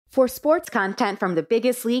For sports content from the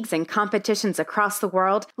biggest leagues and competitions across the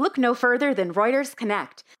world, look no further than Reuters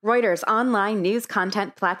Connect, Reuters' online news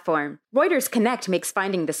content platform. Reuters Connect makes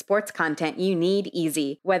finding the sports content you need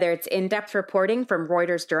easy, whether it's in-depth reporting from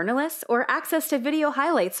Reuters journalists or access to video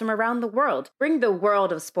highlights from around the world. Bring the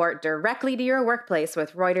world of sport directly to your workplace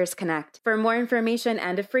with Reuters Connect. For more information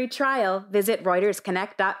and a free trial, visit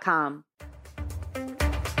ReutersConnect.com.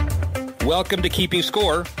 Welcome to Keeping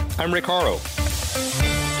Score. I'm Rick Horrow.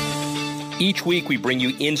 Each week we bring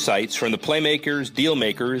you insights from the playmakers, deal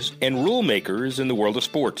makers, and rule makers in the world of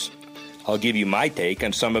sports. I'll give you my take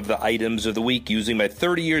on some of the items of the week using my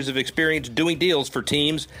 30 years of experience doing deals for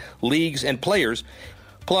teams, leagues, and players.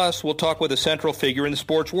 Plus, we'll talk with a central figure in the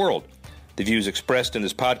sports world. The views expressed in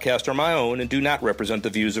this podcast are my own and do not represent the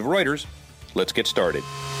views of Reuters. Let's get started.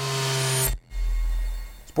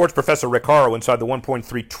 Sports professor Rick Horrow inside the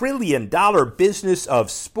 $1.3 trillion business of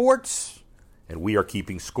sports, and we are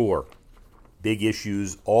keeping score. Big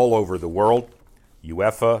issues all over the world: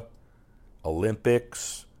 UEFA,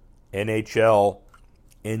 Olympics, NHL,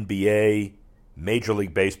 NBA, Major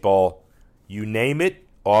League Baseball, you name it,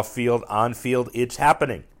 off-field, on-field, it's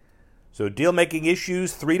happening. So deal-making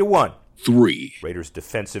issues 3-1. 3. Raiders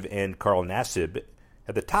defensive end Carl Nassib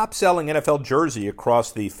had the top-selling NFL jersey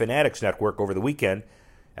across the Fanatics network over the weekend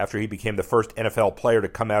after he became the first NFL player to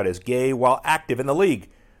come out as gay while active in the league.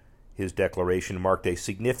 His declaration marked a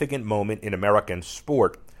significant moment in American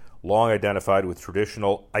sport, long identified with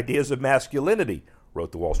traditional ideas of masculinity,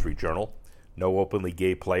 wrote the Wall Street Journal. No openly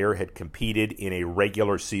gay player had competed in a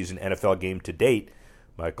regular season NFL game to date.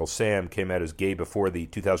 Michael Sam came out as gay before the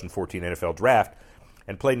 2014 NFL Draft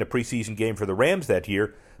and played in a preseason game for the Rams that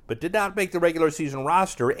year, but did not make the regular season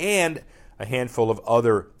roster, and a handful of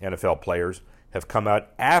other NFL players have come out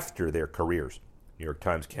after their careers. New York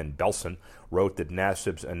Times' Ken Belson wrote that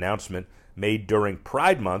Nassib's announcement made during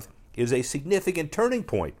Pride Month is a significant turning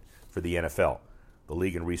point for the NFL. The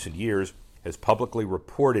league in recent years has publicly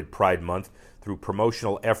reported Pride Month through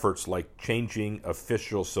promotional efforts like changing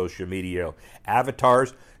official social media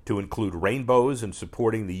avatars to include rainbows and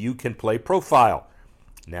supporting the You Can Play profile.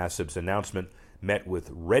 Nassib's announcement met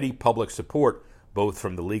with ready public support both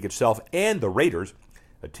from the league itself and the Raiders.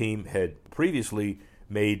 A team had previously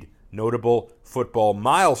made notable football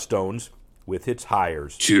milestones with its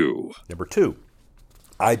hires. 2. Number 2,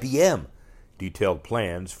 IBM detailed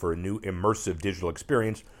plans for a new immersive digital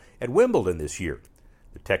experience at Wimbledon this year.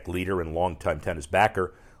 The tech leader and longtime tennis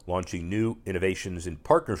backer launching new innovations in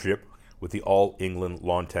partnership with the All England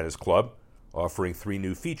Lawn Tennis Club, offering 3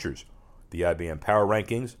 new features: the IBM Power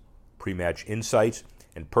Rankings, pre-match insights,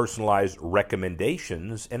 and personalized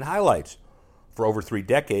recommendations and highlights. For over 3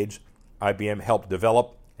 decades, IBM helped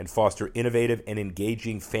develop and foster innovative and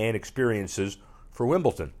engaging fan experiences for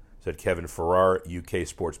Wimbledon, said Kevin Farrar, UK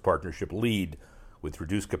Sports Partnership lead. With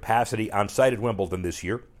reduced capacity on site at Wimbledon this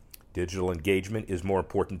year, digital engagement is more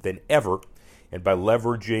important than ever, and by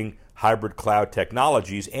leveraging hybrid cloud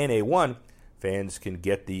technologies and A1, fans can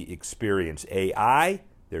get the experience AI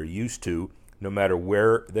they're used to no matter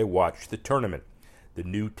where they watch the tournament. The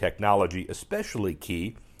new technology especially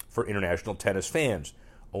key for international tennis fans.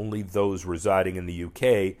 Only those residing in the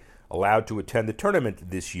UK allowed to attend the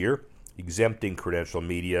tournament this year, exempting credential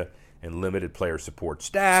media and limited player support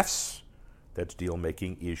staffs. That's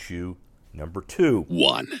deal-making issue number 2.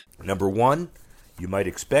 1. Number 1, you might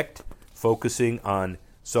expect, focusing on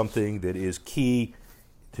something that is key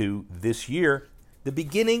to this year, the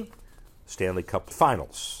beginning Stanley Cup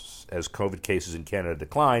Finals. As COVID cases in Canada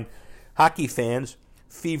decline, hockey fans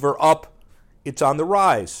fever up. It's on the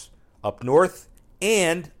rise, up north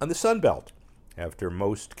and on the Sun Belt. After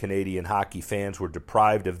most Canadian hockey fans were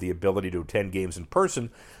deprived of the ability to attend games in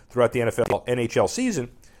person throughout the NHL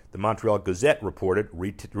season, the Montreal Gazette reported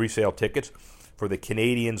resale tickets for the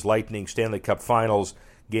Canadiens Lightning Stanley Cup Finals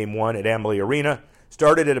Game 1 at Amalie Arena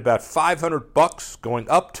started at about $500, going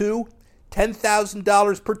up to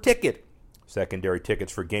 $10,000 per ticket. Secondary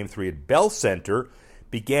tickets for Game 3 at Bell Center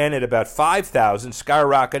began at about $5,000,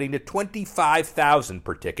 skyrocketing to $25,000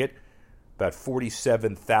 per ticket, about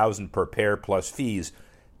 $47,000 per pair plus fees.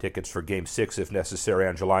 Tickets for Game 6, if necessary,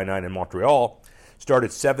 on July 9 in Montreal start at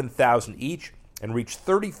 $7,000 each and reach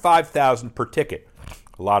 $35,000 per ticket.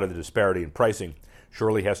 A lot of the disparity in pricing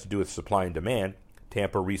surely has to do with supply and demand.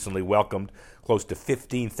 Tampa recently welcomed close to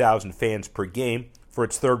 15,000 fans per game for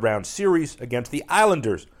its third-round series against the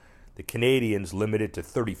Islanders. The Canadiens limited to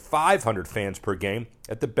 3,500 fans per game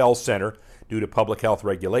at the Bell Center due to public health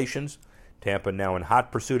regulations. Tampa now in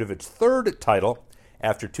hot pursuit of its third title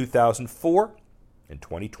after 2004 and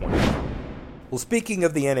 2020. Well, speaking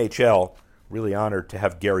of the NHL, really honored to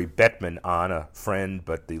have Gary Bettman on, a friend,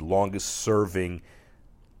 but the longest-serving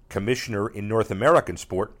commissioner in North American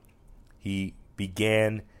sport. He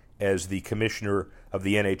began as the commissioner of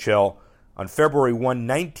the NHL on February 1,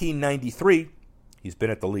 1993. He's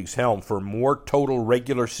been at the league's helm for more total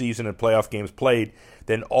regular season and playoff games played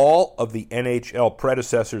than all of the NHL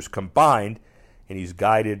predecessors combined, and he's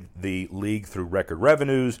guided the league through record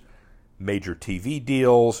revenues, major TV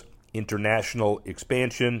deals, international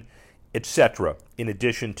expansion, etc., in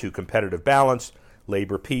addition to competitive balance,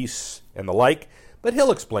 labor peace, and the like. But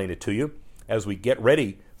he'll explain it to you as we get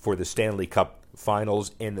ready for the Stanley Cup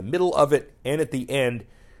Finals. In the middle of it and at the end,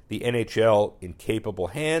 the NHL in capable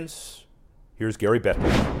hands. Here's Gary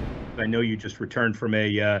Bettman. I know you just returned from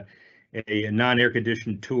a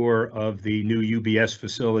non-air-conditioned tour of the new UBS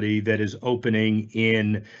facility that is opening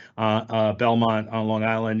in Belmont on Long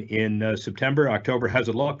Island in September, October. How's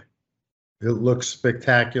it look? It looks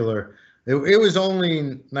spectacular. It was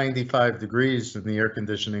only 95 degrees and the air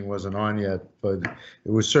conditioning wasn't on yet, but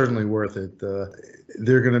it was certainly worth it.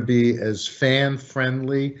 They're going to be as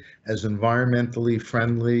fan-friendly, as environmentally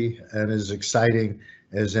friendly, and as exciting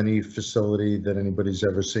as any facility that anybody's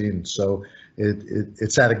ever seen. So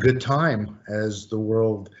it's at a good time as the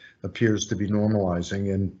world appears to be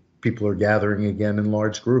normalizing and people are gathering again in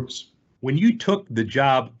large groups. When you took the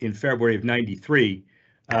job in February of '93,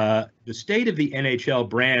 the state of the NHL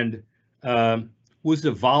brand was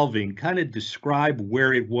evolving. Kind of describe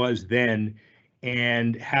where it was then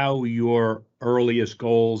and how your earliest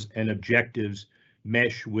goals and objectives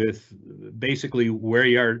mesh with basically where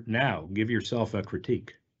you are now. Give yourself a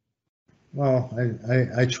critique. Well,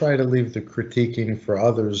 I try to leave the critiquing for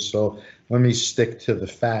others, so let me stick to the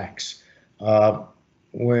facts.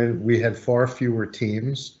 When we had far fewer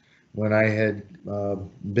teams, when I had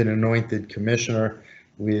been anointed commissioner,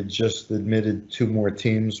 we had just admitted 2 more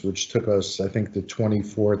teams, which took us, I think, to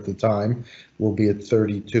 24 at the time. We'll be at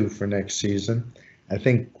 32 for next season. I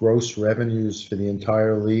think gross revenues for the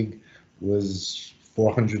entire league was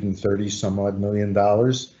 $430 some odd million.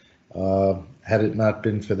 Had it not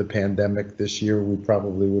been for the pandemic this year, we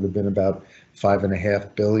probably would have been about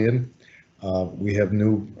 $5.5 billion. We have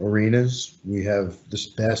new arenas. We have the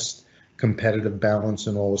best competitive balance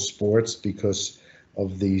in all of sports because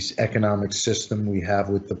of the economic system we have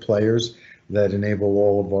with the players that enable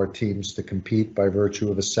all of our teams to compete by virtue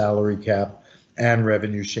of a salary cap and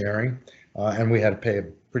revenue sharing. And we had to pay a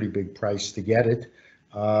pretty big price to get it.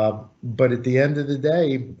 But at the end of the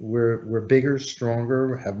day, we're bigger,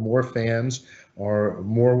 stronger, have more fans, are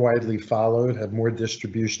more widely followed, have more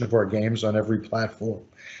distribution of our games on every platform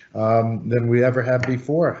than we ever have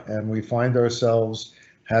before. And we find ourselves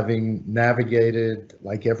having navigated,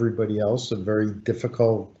 like everybody else, a very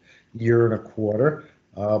difficult year and a quarter.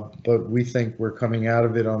 But we think we're coming out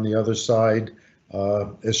of it on the other side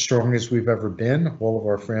as strong as we've ever been. All of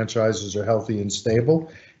our franchises are healthy and stable.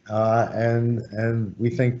 And we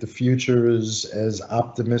think the future is as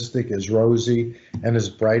optimistic, as rosy, and as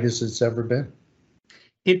bright as it's ever been.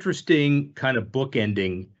 Interesting kind of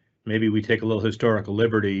bookending. Maybe we take a little historical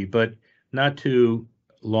liberty, but not too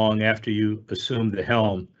long after you assumed the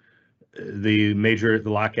helm, the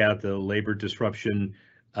lockout, the labor disruption,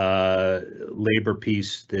 labor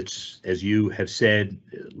peace that's, as you have said,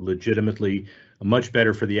 legitimately much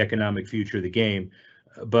better for the economic future of the game.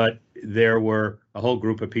 But there were a whole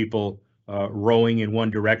group of people rowing in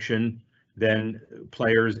one direction, then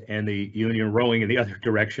players and the union rowing in the other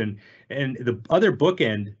direction. And the other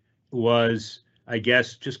bookend was, I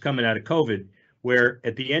guess, just coming out of COVID, where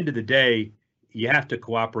at the end of the day, you have to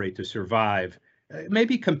cooperate to survive.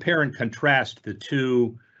 Maybe compare and contrast the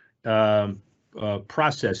two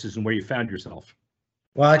processes and where you found yourself.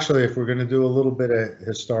 Well, actually, if we're going to do a little bit of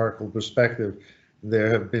historical perspective, there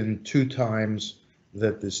have been 2 times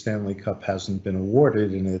that the Stanley Cup hasn't been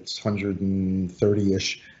awarded in its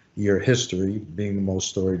 130-ish year history, being the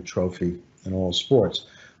most storied trophy in all sports.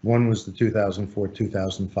 One was the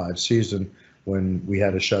 2004-2005 season, when we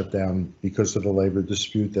had a shutdown because of the labor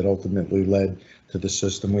dispute that ultimately led to the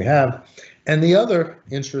system we have. And the other,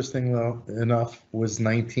 interesting enough, was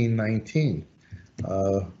 1919,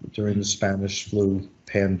 during the Spanish flu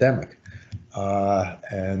pandemic.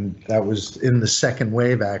 And that was in the second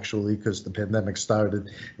wave, actually, because the pandemic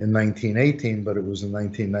started in 1918, but it was in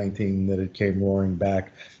 1919 that it came roaring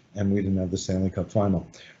back, and we didn't have the Stanley Cup final.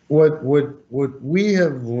 What we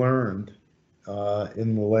have learned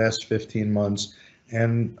in the last 15 months,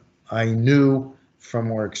 and I knew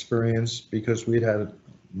from our experience, because we'd had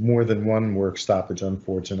more than one work stoppage,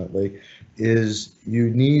 unfortunately, is you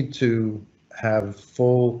need to have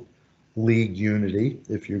full league unity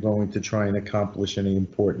if you're going to try and accomplish any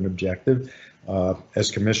important objective.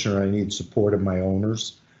 As commissioner, I need support of my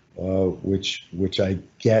owners, which I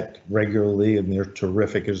get regularly, and they're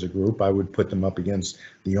terrific as a group. I would put them up against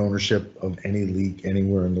the ownership of any league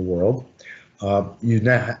anywhere in the world.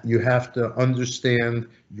 You have to understand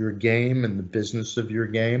your game and the business of your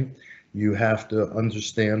game. You have to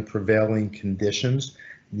understand prevailing conditions.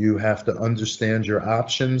 You have to understand your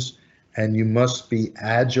options, and you must be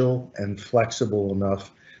agile and flexible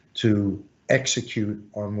enough to execute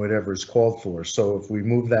on whatever is called for. So if we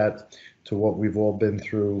move that to what we've all been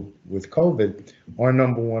through with COVID, our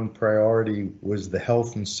number one priority was the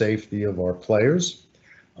health and safety of our players,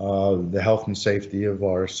 the health and safety of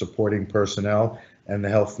our supporting personnel, and the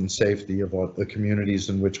health and safety of the communities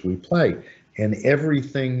in which we play. And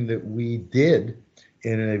everything that we did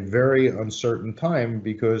in a very uncertain time,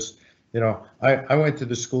 because, I went to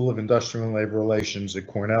the School of Industrial and Labor Relations at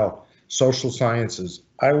Cornell, social sciences.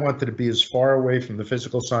 I wanted to be as far away from the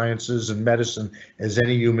physical sciences and medicine as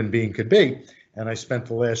any human being could be. And I spent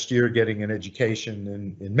the last year getting an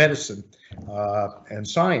education in medicine and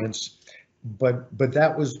science. But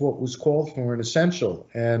that was what was called for and essential.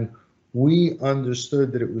 And we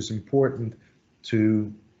understood that it was important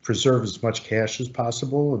to preserve as much cash as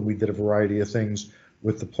possible. And we did a variety of things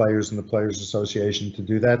with the players and the Players Association to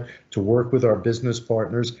do that, to work with our business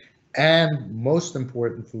partners, and most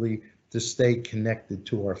importantly, to stay connected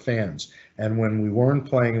to our fans. And when we weren't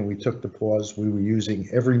playing and we took the pause, we were using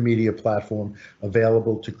every media platform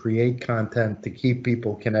available to create content, to keep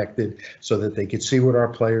people connected so that they could see what our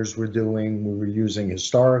players were doing. We were using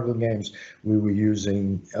historical games. We were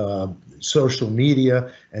using social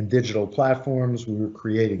media and digital platforms. We were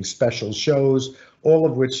creating special shows, all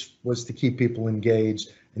of which was to keep people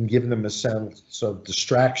engaged and give them a sense of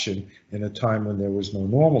distraction in a time when there was no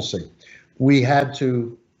normalcy. We had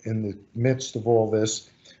to, in the midst of all this,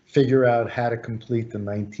 figure out how to complete the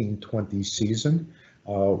 1920 season,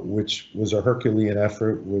 which was a Herculean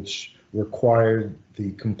effort, which required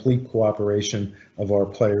the complete cooperation of our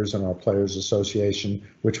players and our Players Association,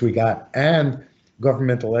 which we got, and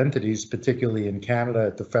governmental entities, particularly in Canada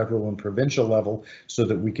at the federal and provincial level, so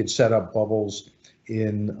that we could set up bubbles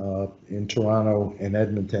in Toronto and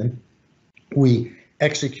Edmonton. We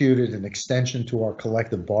executed an extension to our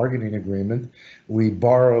collective bargaining agreement. We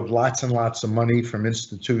borrowed lots and lots of money from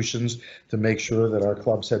institutions to make sure that our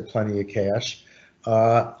clubs had plenty of cash.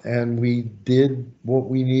 And we did what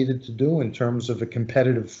we needed to do in terms of a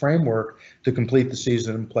competitive framework to complete the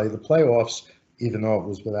season and play the playoffs, even though it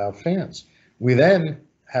was without fans. We then,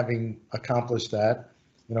 having accomplished that,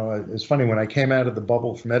 it's funny, when I came out of the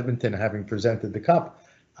bubble from Edmonton, having presented the cup,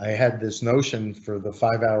 I had this notion for the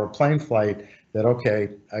 5-hour plane flight that,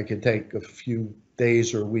 okay, I could take a few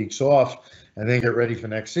days or weeks off and then get ready for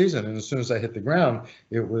next season. And as soon as I hit the ground,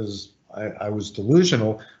 I was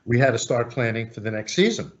delusional. We had to start planning for the next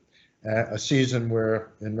season, a season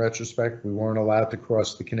where, in retrospect, we weren't allowed to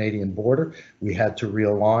cross the Canadian border. We had to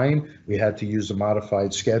realign. We had to use a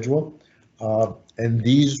modified schedule. And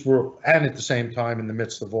at the same time, in the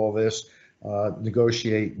midst of all this,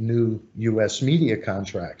 negotiate new U.S. media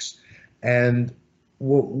contracts. And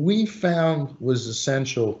what we found was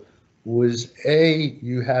essential was,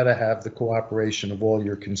 you had to have the cooperation of all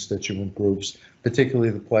your constituent groups, particularly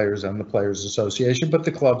the players and the Players Association, but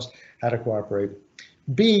the clubs had to cooperate.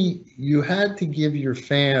 B, you had to give your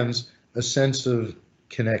fans a sense of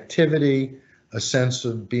connectivity, a sense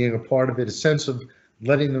of being a part of it, a sense of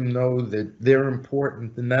letting them know that they're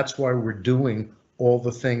important, and that's why we're doing all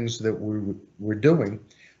the things that we're doing.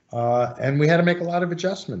 And we had to make a lot of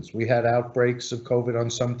adjustments. We had outbreaks of COVID on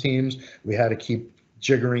some teams. We had to keep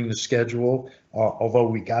jiggering the schedule, although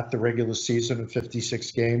we got the regular season of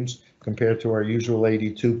 56 games compared to our usual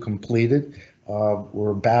 82 completed.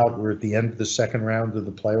 We're at the end of the second round of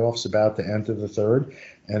the playoffs, about to enter the third.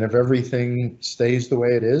 And if everything stays the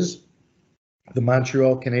way it is, the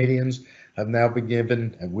Montreal Canadiens have now been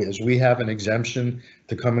given, as we have, an exemption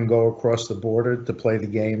to come and go across the border to play the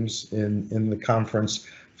games in the conference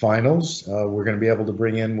finals. We're going to be able to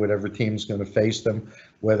bring in whatever team's going to face them,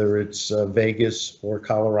 whether it's Vegas or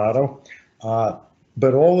Colorado.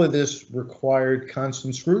 But all of this required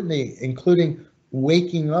constant scrutiny, including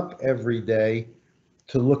waking up every day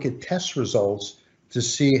to look at test results to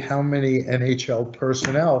see how many NHL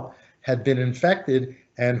personnel had been infected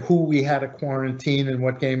and who we had to quarantine and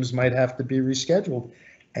what games might have to be rescheduled.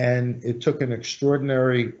 And it took an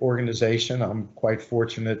extraordinary organization. I'm quite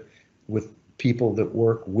fortunate with people that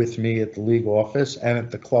work with me at the league office and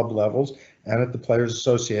at the club levels and at the Players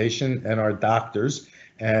Association, and our doctors.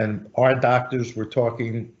 And our doctors were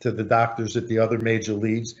talking to the doctors at the other major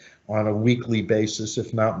leagues on a weekly basis,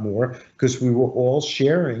 if not more, because we were all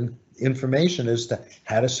sharing information as to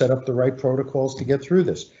how to set up the right protocols to get through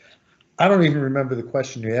this. I don't even remember the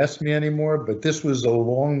question you asked me anymore, but this was a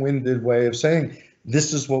long-winded way of saying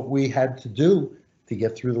this is what we had to do to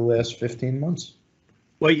get through the last 15 months.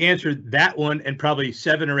 Well, you answered that one and probably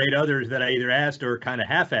 7 or 8 others that I either asked or kind of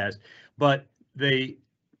half-asked. But the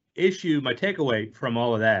issue, my takeaway from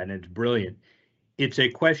all of that, and it's brilliant, it's a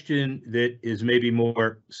question that is maybe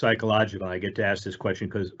more psychological. I get to ask this question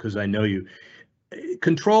because I know you.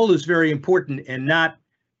 Control is very important, and not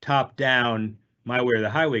top-down, my way or the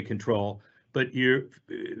highway control, but you're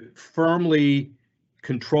firmly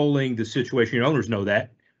controlling the situation. Your owners know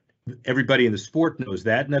that. Everybody in the sport knows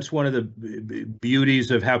that. And that's one of the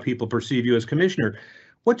beauties of how people perceive you as commissioner.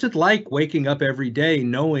 What's it like waking up every day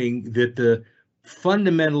knowing that the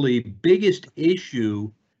fundamentally biggest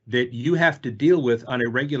issue that you have to deal with on a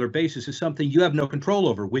regular basis is something you have no control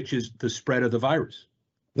over, which is the spread of the virus?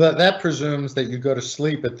 That presumes that you go to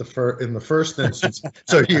sleep in the first instance,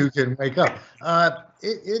 so you can wake up.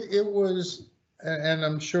 It was, and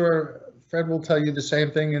I'm sure Fred will tell you the same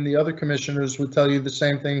thing, and the other commissioners would tell you the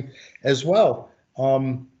same thing as well.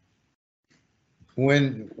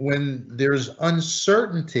 When there's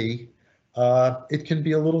uncertainty, it can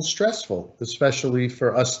be a little stressful, especially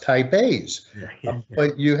for us type A's.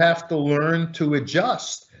 But you have to learn to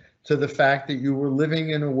adjust to the fact that you were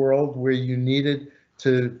living in a world where you needed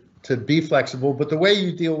to be flexible. But the way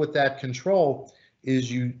you deal with that control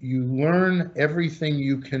is you learn everything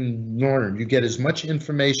you can learn. You get as much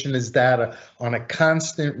information as data on a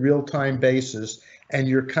constant real-time basis, and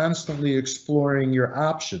you're constantly exploring your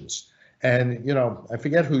options. And, you know, I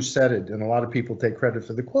forget who said it, and a lot of people take credit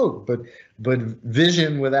for the quote, but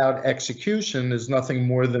vision without execution is nothing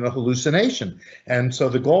more than a hallucination. And so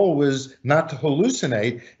the goal was not to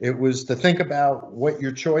hallucinate, it was to think about what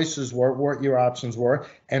your choices were, what your options were,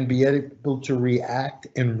 and be able to react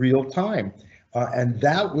in real time. And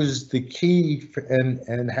that was the key,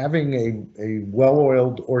 and having a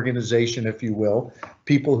well-oiled organization, if you will,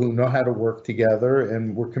 people who know how to work together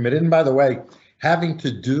and were committed. And by the way, having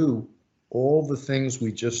to do all the things we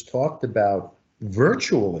just talked about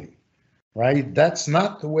virtually, right? That's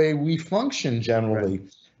not the way we function generally.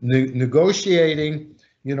 Right. Negotiating,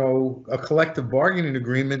 you know, a collective bargaining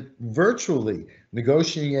agreement virtually,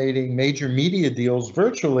 negotiating major media deals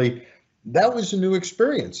virtually, that was a new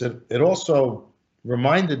experience. It also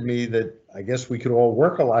reminded me that I guess we could all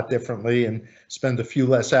work a lot differently and spend a few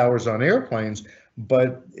less hours on airplanes,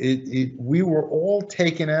 but we were all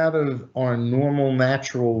taken out of our normal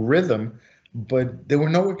natural rhythm, but there were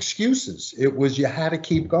no excuses. It was you had to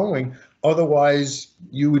keep going, otherwise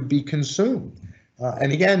you would be consumed.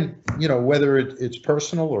 And again, you know, whether it's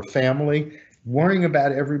personal or family, worrying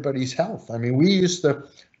about everybody's health. I mean, we used to,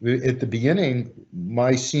 at the beginning,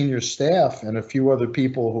 my senior staff and a few other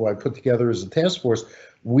people who I put together as a task force,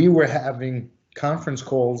 we were having conference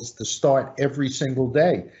calls to start every single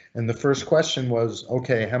day. And the first question was,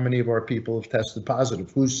 okay, how many of our people have tested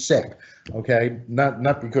positive? Who's sick? Okay,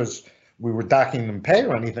 not because we were docking them pay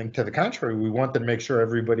or anything. To the contrary, we wanted to make sure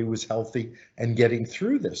everybody was healthy and getting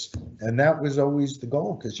through this. And that was always the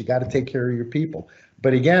goal, because you got to take care of your people.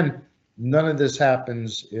 But again, none of this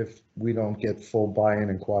happens if we don't get full buy-in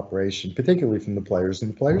and cooperation, particularly from the players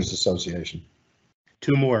and the Players Association.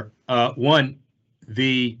 2 more. One,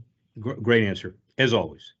 the great answer, as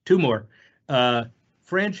always. 2 more.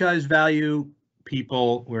 Franchise value,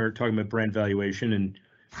 people, we're talking about brand valuation, and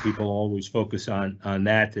people always focus on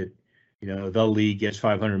that, you know, the league gets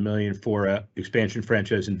 $500 million for a expansion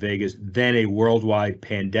franchise in Vegas, then a worldwide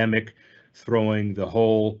pandemic throwing the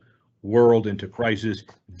whole world into crisis.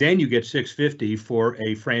 Then you get $650 for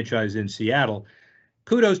a franchise in Seattle.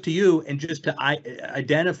 Kudos to you. And just to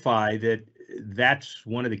identify that that's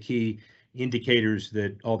one of the key indicators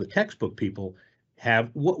that all the textbook people have.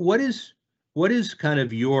 What is kind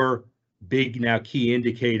of your big now key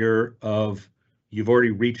indicator of you've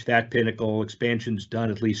already reached that pinnacle, expansion's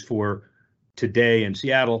done at least for today in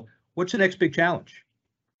Seattle? What's the next big challenge?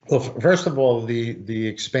 Well, first of all, the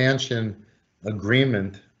expansion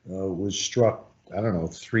agreement was struck, I don't know,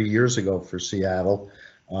 3 years ago for Seattle.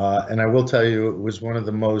 And I will tell you, it was one of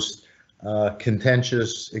the most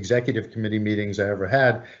contentious executive committee meetings I ever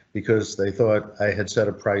had, because they thought I had set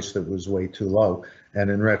a price that was way too low. And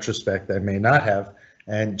in retrospect, I may not have.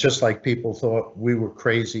 And just like people thought we were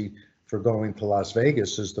crazy for going to Las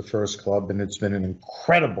Vegas as the first club, and it's been an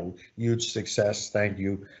incredible, huge success. Thank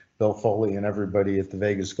you, Bill Foley and everybody at the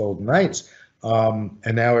Vegas Golden Knights.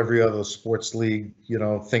 And now every other sports league, you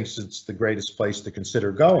know, thinks it's the greatest place to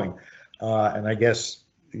consider going. And I guess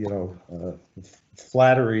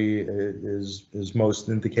flattery is most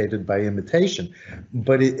indicated by imitation.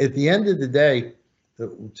 But at the end of the day,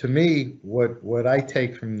 to me, what I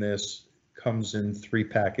take from this comes in three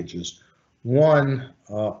packages. One,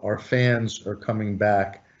 our fans are coming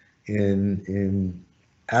back in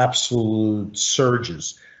absolute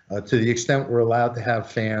surges. To the extent we're allowed to have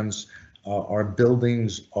fans, our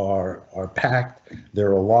buildings are packed,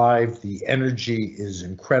 they're alive, the energy is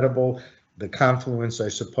incredible. The confluence, I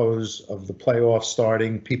suppose, of the playoffs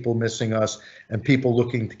starting, people missing us, and people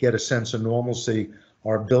looking to get a sense of normalcy.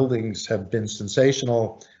 Our buildings have been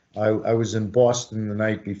sensational. I was in Boston the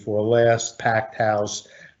night before last, packed house,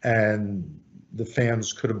 and the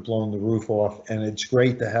fans could have blown the roof off. And it's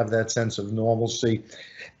great to have that sense of normalcy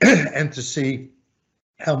and to see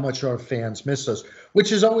how much our fans miss us, which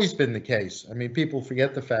has always been the case. I mean, people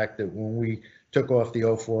forget the fact that when we took off the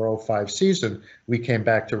 04-05 season, we came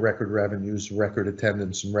back to record revenues, record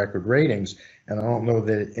attendance, and record ratings. And I don't know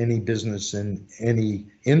that any business in any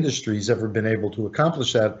industry has ever been able to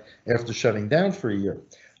accomplish that after shutting down for a year.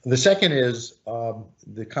 The second is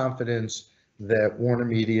the confidence that Warner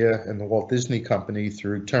Media and the Walt Disney Company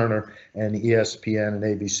through Turner and ESPN and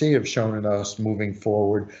ABC have shown in us moving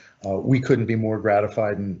forward. We couldn't be more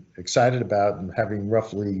gratified and excited about, and having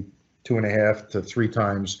roughly 2.5 to 3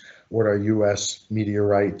 times what our U.S. media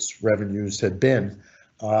rights revenues had been.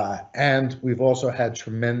 And we've also had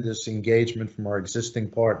tremendous engagement from our existing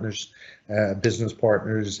partners, business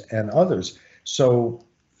partners, and others. So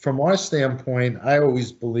from our standpoint, I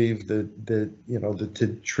always believe that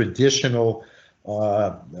the traditional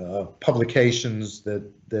publications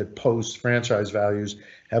that post franchise values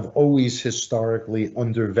have always historically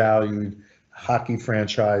undervalued hockey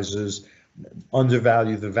franchises,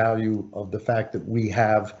 undervalue the value of the fact that we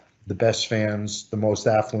have the best fans, the most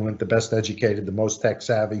affluent, the best educated, the most tech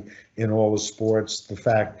savvy in all the sports, the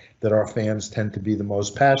fact that our fans tend to be the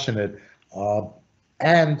most passionate.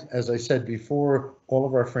 And as I said before, all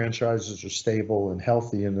of our franchises are stable and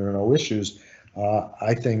healthy and there are no issues.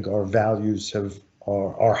 I think our values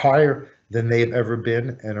are higher than they've ever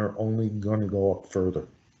been and are only going to go up further.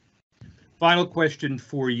 Final question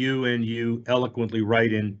for you, and you eloquently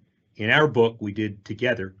write in our book we did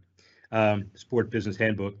together, Sport Business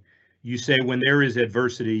Handbook. You say when there is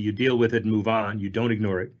adversity, you deal with it and move on. You don't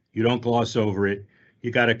ignore it. You don't gloss over it. You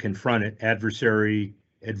got to confront it. Adversity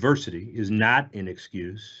is not an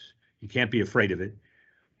excuse. You can't be afraid of it.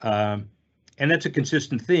 And that's a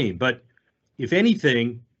consistent theme. But if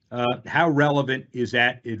anything, how relevant is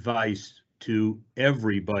that advice to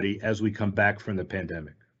everybody as we come back from the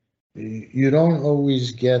pandemic? You don't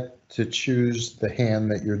always get to choose the hand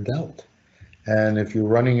that you're dealt. And if you're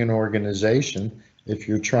running an organization, if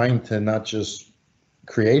you're trying to not just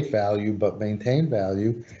create value, but maintain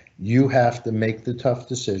value, you have to make the tough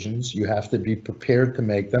decisions. You have to be prepared to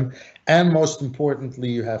make them. And most importantly,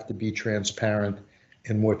 you have to be transparent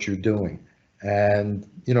in what you're doing. And,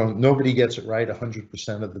 nobody gets it right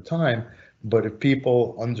 100% of the time. But if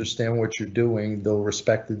people understand what you're doing, they'll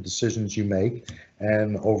respect the decisions you make.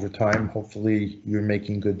 And over time, hopefully, you're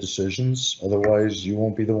making good decisions. Otherwise, you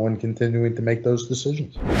won't be the one continuing to make those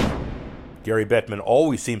decisions. Gary Bettman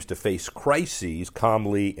always seems to face crises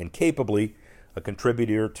calmly and capably. A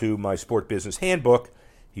contributor to my Sport Business Handbook,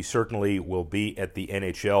 he certainly will be at the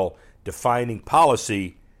NHL defining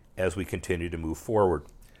policy as we continue to move forward.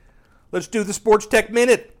 Let's do the Sports Tech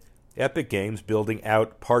Minute. Epic Games building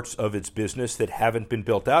out parts of its business that haven't been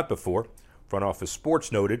built out before. Front Office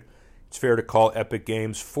Sports noted it's fair to call Epic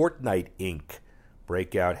Games Fortnite Inc.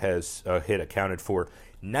 Breakout has accounted for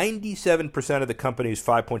 97% of the company's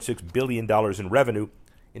 $5.6 billion in revenue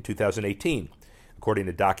in 2018, according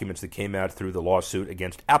to documents that came out through the lawsuit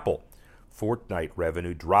against Apple. Fortnite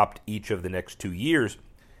revenue dropped each of the next 2 years,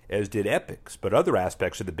 as did Epic's, but other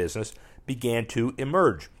aspects of the business began to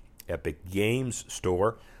emerge. Epic Games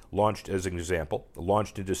Store, launched as an example,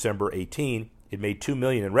 launched in December 18. It made $2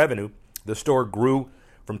 million in revenue. The store grew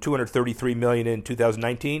from $233 million in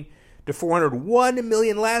 2019 to $401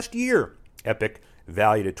 million last year. Epic,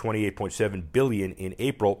 valued at $28.7 billion in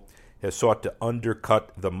April, has sought to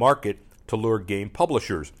undercut the market to lure game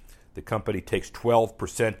publishers. The company takes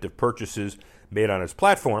 12% of purchases made on its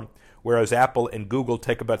platform, whereas Apple and Google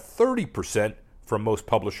take about 30% from most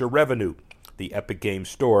publisher revenue. The Epic Games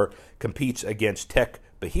Store competes against tech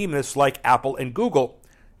behemoths like Apple and Google,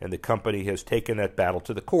 and the company has taken that battle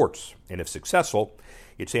to the courts. And if successful,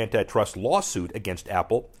 its antitrust lawsuit against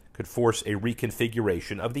Apple could force a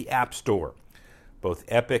reconfiguration of the App Store. Both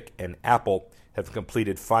Epic and Apple have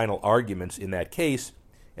completed final arguments in that case,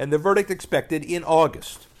 and the verdict expected in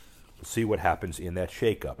August. We'll see what happens in that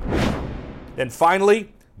shakeup. Then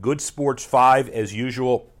finally, Good Sports 5, as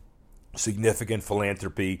usual, significant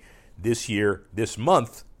philanthropy this year, this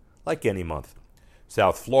month, like any month.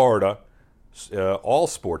 South Florida, all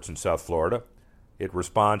sports in South Florida. It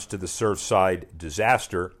responds to the Surfside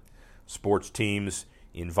disaster. Sports teams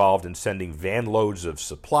involved in sending van loads of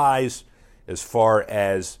supplies as far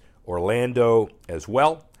as Orlando as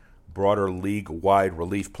well. Broader league-wide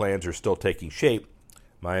relief plans are still taking shape.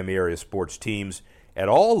 Miami area sports teams at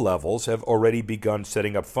all levels have already begun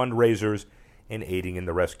setting up fundraisers and aiding in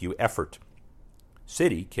the rescue effort.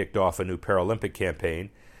 City kicked off a new Paralympic campaign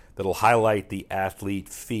that'll highlight the athlete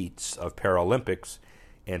feats of Paralympics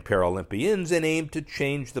and Paralympians and aim to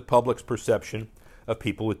change the public's perception of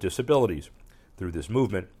people with disabilities. Through this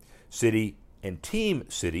movement, City and Team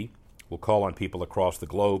City will call on people across the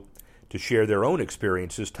globe to share their own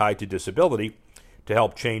experiences tied to disability to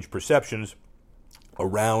help change perceptions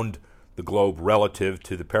around the globe relative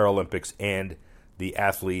to the Paralympics and the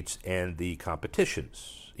athletes and the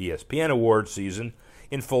competitions. ESPN Awards season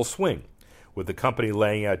in full swing, with the company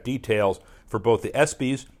laying out details for both the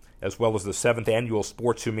ESPYs as well as the 7th Annual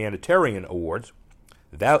Sports Humanitarian Awards.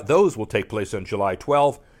 Those will take place on July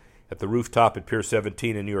 12 at the rooftop at Pier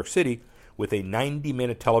 17 in New York City, with a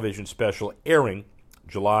 90-minute television special airing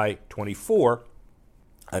July 24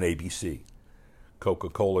 on ABC.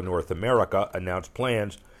 Coca-Cola North America announced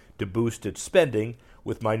plans to boost its spending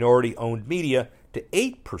with minority-owned media to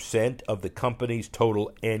 8% of the company's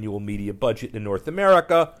total annual media budget in North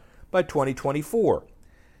America by 2024.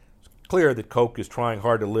 It's clear that Coke is trying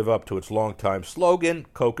hard to live up to its longtime slogan,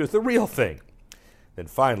 Coke is the real thing. Then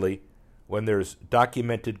finally, when there's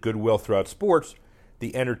documented goodwill throughout sports,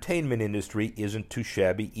 the entertainment industry isn't too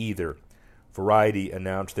shabby either. Variety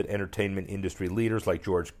announced that entertainment industry leaders like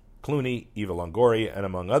George Clooney, Eva Longoria, and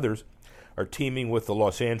among others, are teaming with the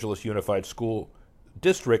Los Angeles Unified School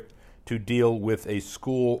District to deal with a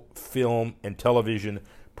school film and television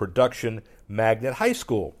production magnet high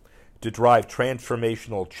school to drive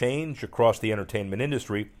transformational change across the entertainment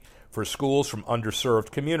industry for schools from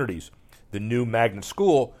underserved communities. The new magnet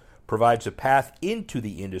school provides a path into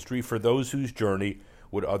the industry for those whose journey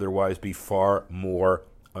would otherwise be far more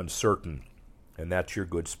uncertain. And that's your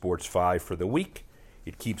Good Sports 5 for the week.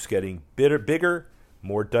 It keeps getting bigger,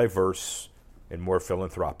 more diverse, and more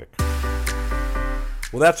philanthropic.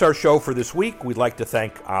 Well, that's our show for this week. We'd like to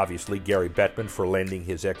thank, obviously, Gary Bettman for lending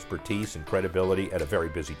his expertise and credibility at a very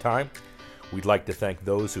busy time. We'd like to thank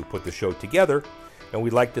those who put the show together, and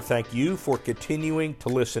we'd like to thank you for continuing to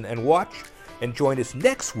listen and watch, and join us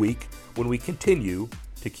next week when we continue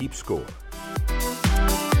to keep score.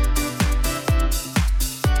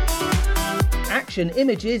 Action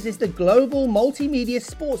Images is the global multimedia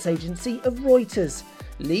sports agency of Reuters.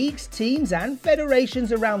 Leagues, teams and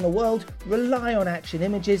federations around the world rely on Action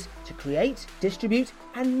Images to create, distribute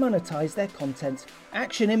and monetize their content.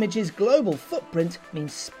 Action Images' global footprint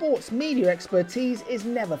means sports media expertise is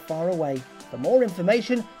never far away. For more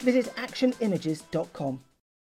information, visit actionimages.com.